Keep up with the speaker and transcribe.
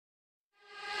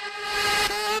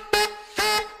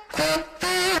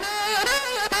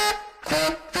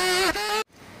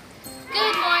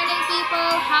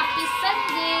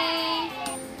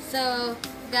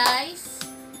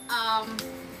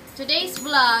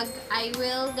vlog, I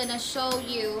will gonna show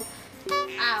you,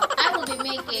 I will be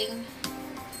making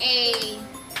a,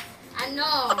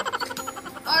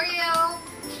 Oreo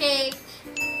cake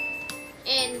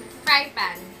in fry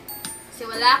pan. Kasi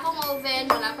wala akong oven,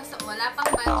 wala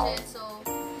pang budget, so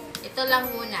ito lang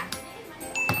muna.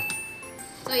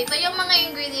 So ito yung mga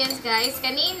ingredients, guys.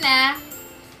 Kanina,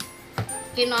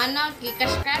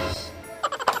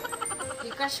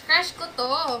 i-crush ko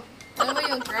to. Ano ba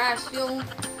yung crush? Yung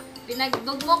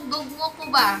pinagdugmok-dugmok ko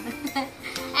ba?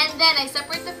 And then I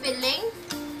separate the fillings.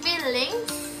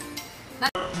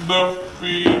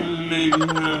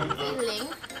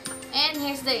 And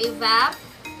here's the EVAP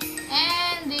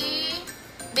and the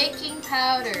baking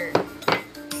powder.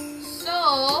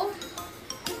 So,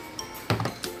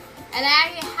 and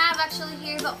I have actually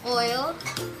here the oil.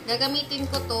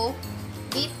 Gagamitin ko to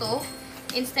dito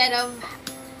instead of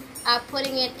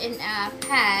putting it in a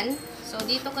pan. So,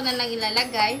 dito ko na lang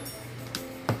ilalagay.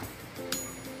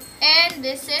 And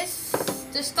this is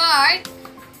to start.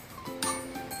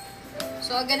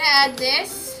 So, I'm gonna add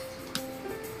this.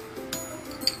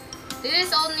 This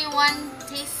is only 1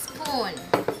 teaspoon.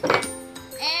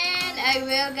 And I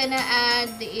will gonna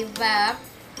add the EVAP.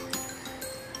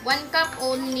 1 cup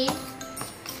only.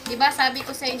 Diba sabi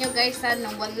ko sa inyo guys,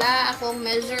 wala akong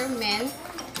measurement.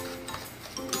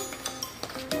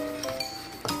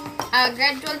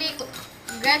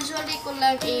 Gradually ko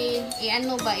lang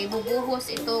ibubuhos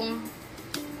itong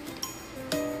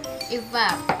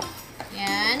EVAP.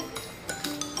 Yan.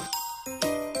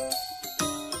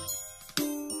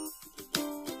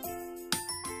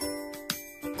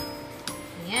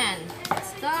 Yan.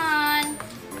 It's done.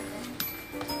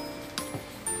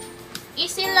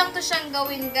 Easy lang to siyang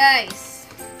gawin, guys.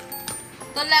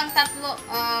 Ito lang tatlo,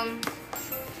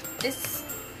 this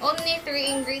only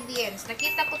 3 ingredients.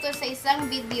 Nakita ko to sa isang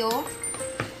video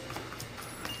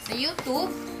sa YouTube.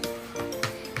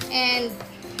 And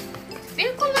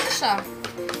feel ko lang siya.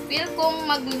 Feel kong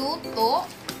magluto.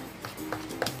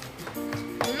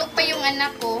 Tulog pa yung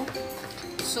anak ko.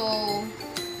 So,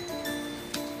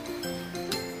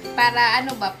 para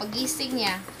pagising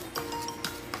niya,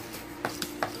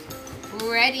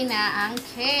 ready na ang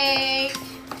cake.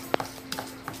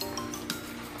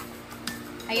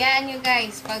 Hayaan nyo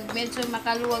guys, pag medyo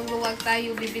makaluwag-luwag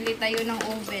tayo, bibili tayo ng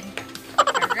oven.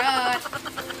 Charot!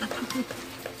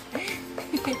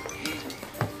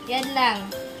 Yan lang.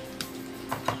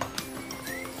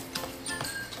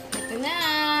 Ito na.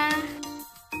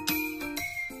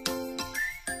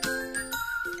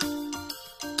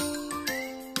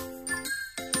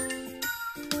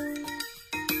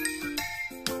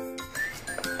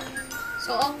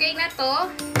 So, okay na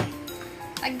to.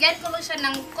 Lagyan ko lang siya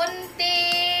ng konting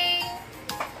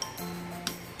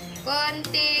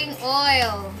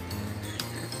oil.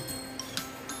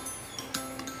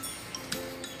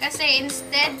 Kasi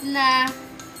instead na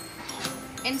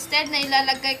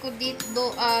ilalagay ko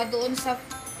dito doon sa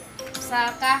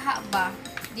kaha ba,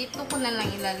 dito ko na lang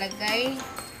ilalagay.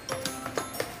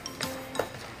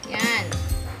 Yan.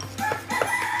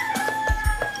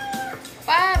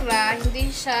 Para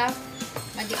hindi siya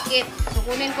madikit. So,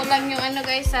 kunin ko lang yung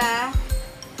guys,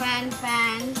 pan.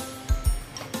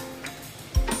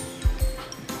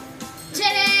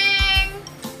 Tadang!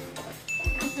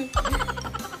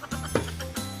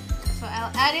 So,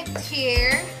 I'll add it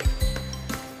here.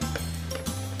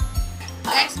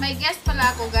 Guys, may guest pala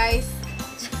ako, guys.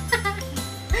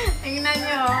 Tingnan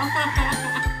nyo.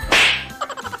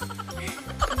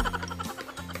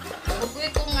 Huwag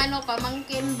kong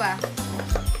pamangkin ba.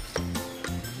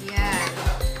 Yan.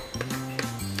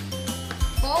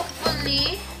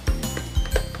 Hopefully,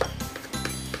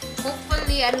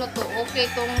 okay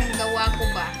tong gawa ko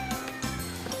ba.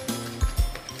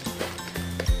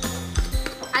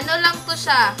 Lang to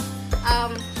siya,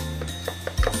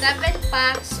 7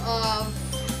 packs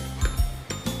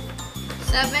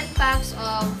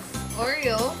of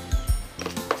Oreo.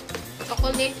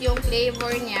 Chocolate yung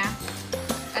flavor niya.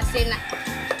 Kasi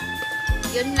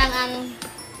yun lang ang,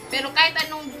 pero kahit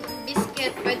anong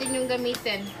biscuit, pwede nyo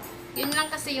gamitin. Yun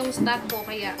lang kasi yung stock ko,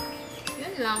 kaya,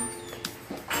 yun lang.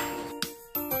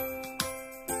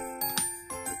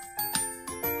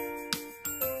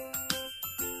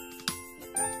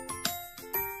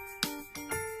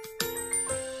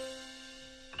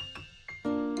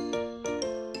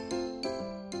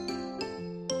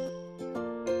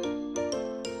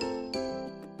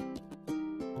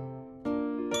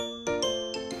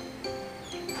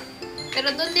 Pero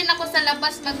doon din ako sa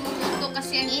labas magluluto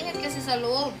kasi ang init kasi sa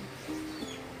loob.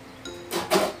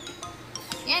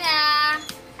 Yan na.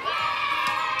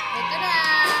 Ito na.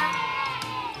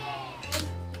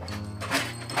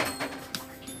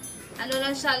 ano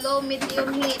lang siya, low medium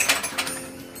heat.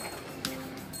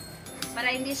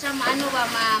 Para hindi siya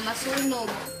masunog.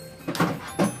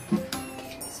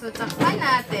 So, takpan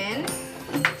natin.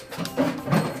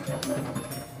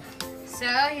 So,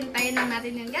 hintayin lang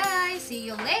natin yun, guys. See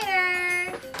you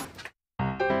later!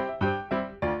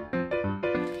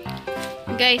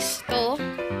 Guys, to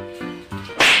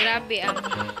grabe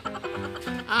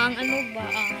ang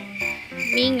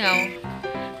mingaw.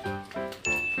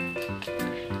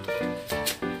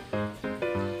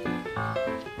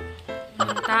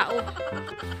 Ang tao.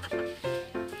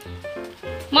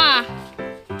 Ma,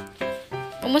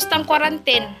 kumusta ang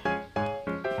quarantine?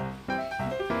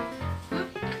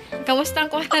 Kamusta ang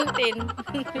quarantine?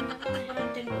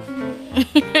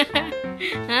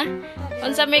 Ha?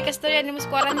 Unsa may kastorya ni mas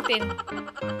quarantine?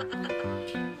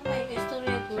 May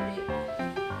kastorya ko di.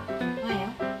 Ayo.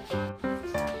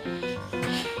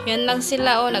 Yan lang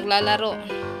sila naglalaro.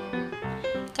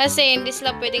 Kasi hindi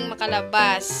sila pwedeng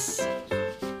makalabas.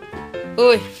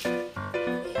 Uy.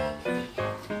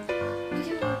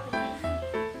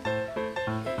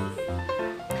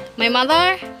 My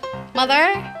mother?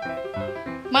 Mother,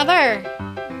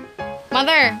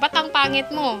 ba't ang pangit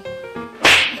mo?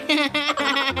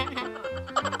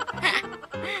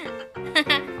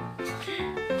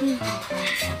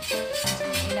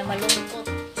 Hindi na malungkot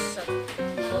sa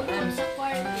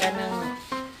kanang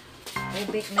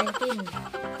COVID-19.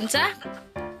 Unsa?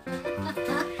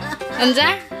 Unsa?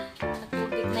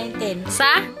 COVID-19.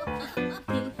 Sa?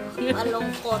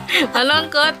 Malungkot.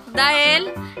 Malungkot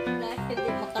dahil Hindi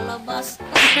makalabas.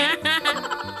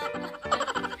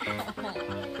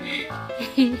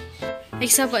 ay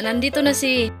saba, nandito na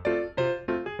si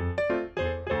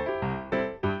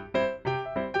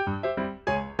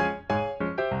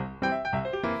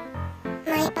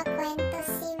May pakwento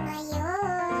si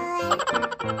Mayon.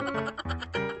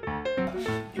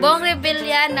 Buong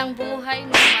rebelya ng buhay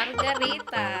ni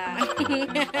Margarita.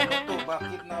 Ito,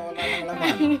 bakit nawala ng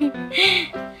laman?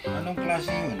 Anong klase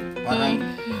yun? Parang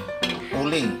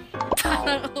uling.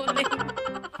 Parang uling.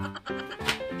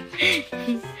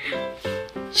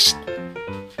 Shh.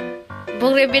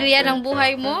 Buong rebelya ng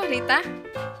buhay mo, Rita?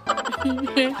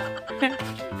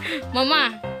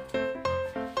 Mama,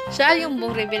 siya yung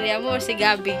buong rebelya mo, si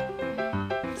Gabi.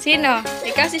 Sino?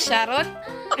 Ikaw si Sharon?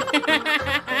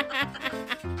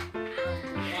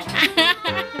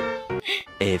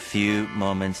 A few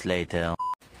moments later.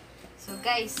 So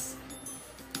guys,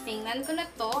 tingnan ko na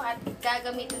to at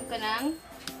gagamitin ko ng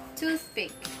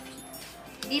toothpick.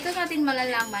 Dito natin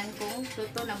malalaman kung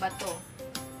luto na ba to.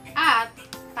 At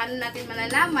paano natin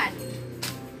malalaman?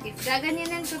 If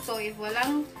gaganyanan ko to,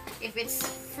 if it's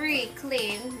free,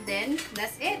 clean, then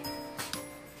that's it.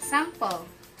 Sample.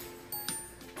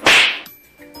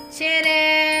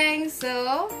 Chitting!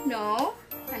 So, no.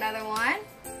 Another one.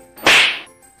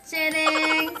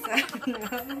 Chitting!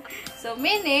 So,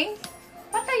 meaning,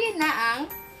 patayin na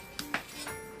ang,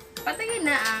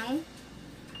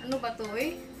 ano ba to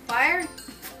eh? Fire?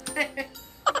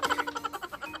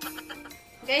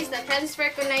 Guys,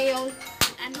 na-transfer ko na yung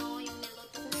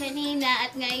niluto ko kanina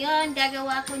at ngayon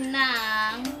gagawa ko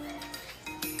ng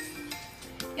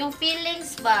yung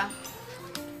fillings ba.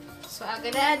 So, I'm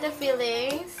gonna add the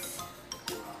fillings.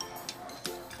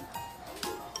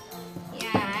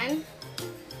 Yan.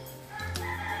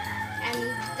 And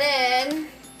then,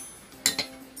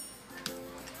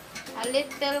 a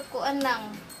little kuan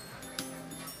lang.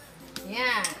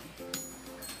 Yan.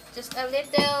 Just a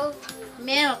little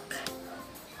milk.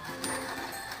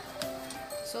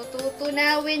 So,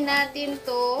 tutunawin natin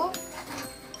to.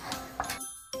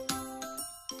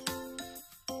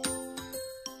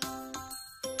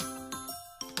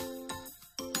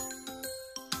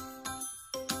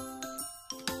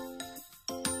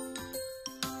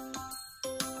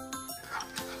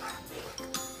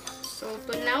 So,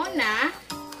 tunaw na.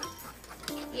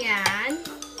 Yan.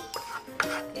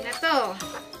 Yan na to.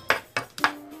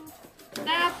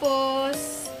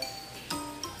 Tapos,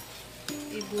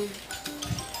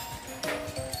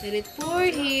 let it pour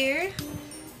here.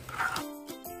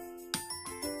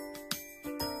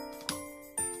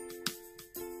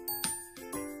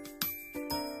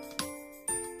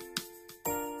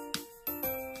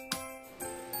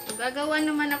 So, gagawa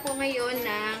naman ako ngayon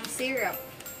ng syrup.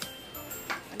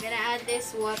 I'm gonna add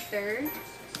this water.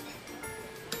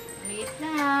 Wait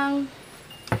lang.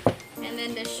 And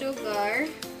then the sugar.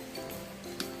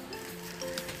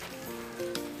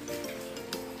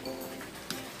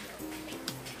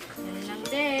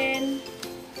 Then,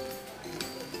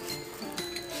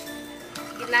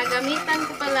 ginagamitan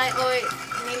ko pala, o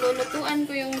nilulutuan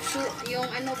ko yung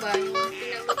ano ba, yung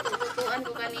pinaglutuan Haluan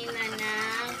ko kanina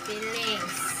ng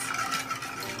fillings.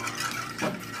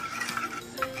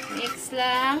 Mix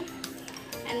lang.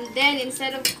 And then,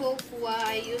 instead of cocoa,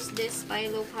 I use this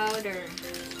MILO powder.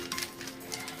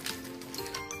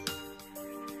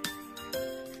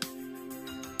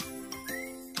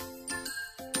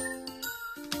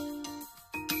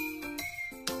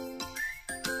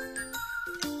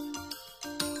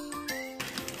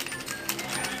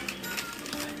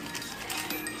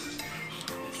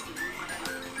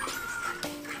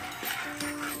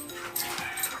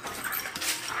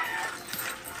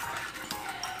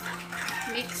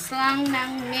 Mix lang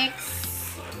ng mix.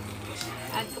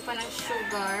 Add ko pa ng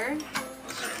sugar.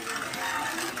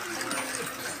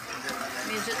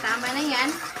 Medyo tama na yan.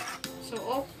 So,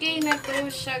 okay na to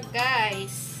siya,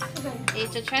 guys.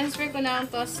 I-transfer ko na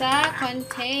to sa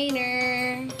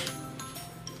container.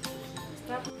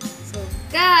 So,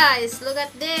 guys, look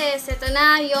at this. Ito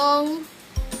na yung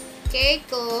cake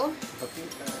ko.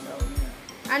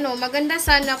 Ano, maganda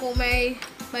sana kung may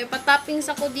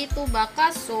pa-toppings ako dito ba,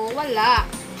 kaso wala.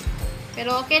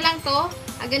 Pero okay lang to.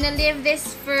 I'm gonna leave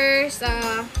this first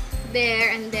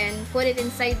there and then put it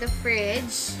inside the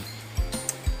fridge.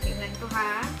 Tingnan ko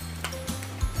ha.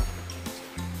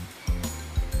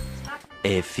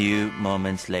 A few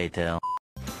moments later.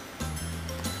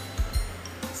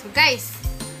 So guys,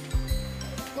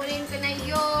 kunin ko na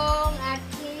yung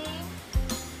aking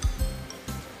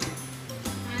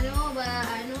ano ba?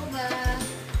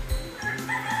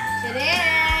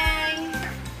 Today,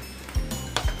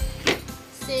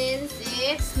 since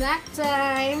it's snack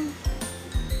time,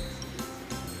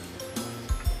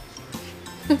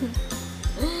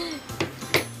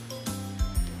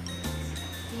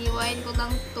 hiwain ko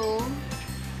lang to.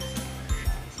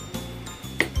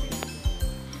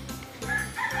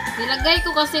 Nilagay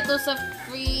ko kasi to sa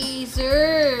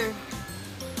freezer.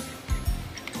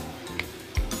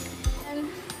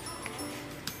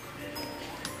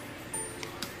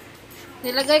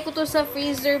 Nilagay ko to sa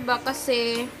freezer ba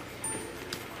kasi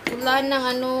wala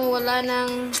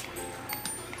nang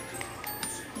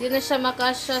hindi na siya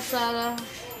makasya sa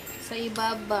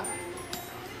ibaba.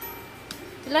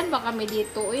 Ilan ba kami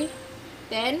dito eh?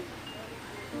 10?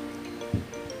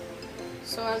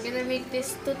 So, I'm gonna make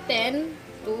this to 10.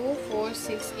 2, 4,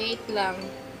 6, 8 lang.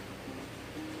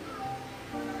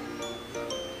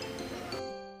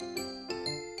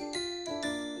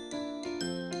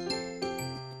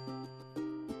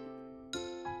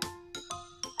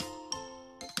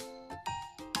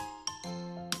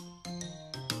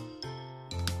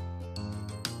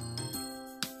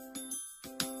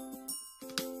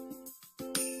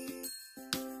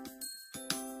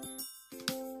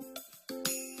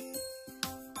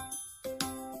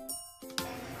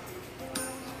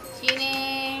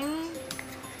 Chining.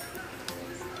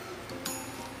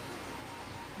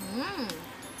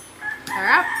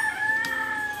 Sarap.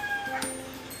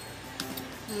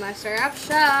 Masarap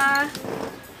siya.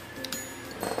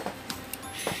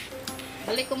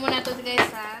 Balik ko muna ito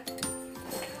guys ha.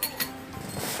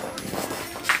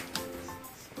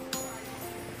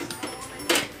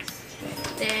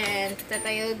 Then, kita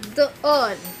tayo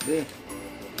doon.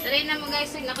 Try na mo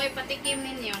guys, yun ako'y patikim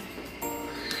ninyo.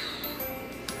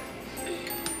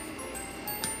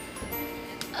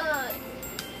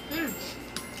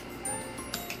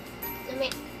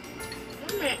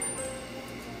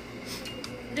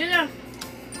 Di lang.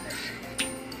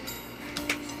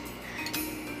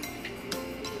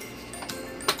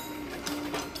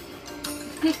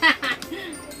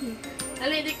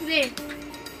 Alay, Dixie.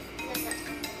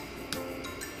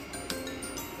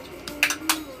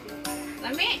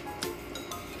 Lami.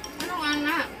 Anong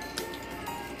anak?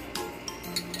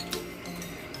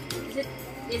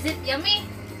 Is it yummy?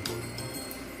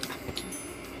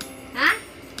 Ha?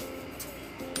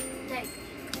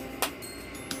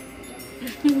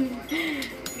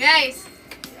 Guys,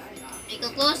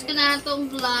 i-close ko na itong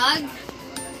vlog.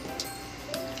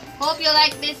 Hope you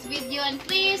like this video and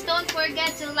please don't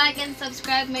forget to like and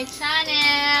subscribe my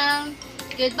channel.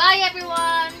 Goodbye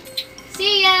everyone.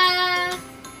 See ya!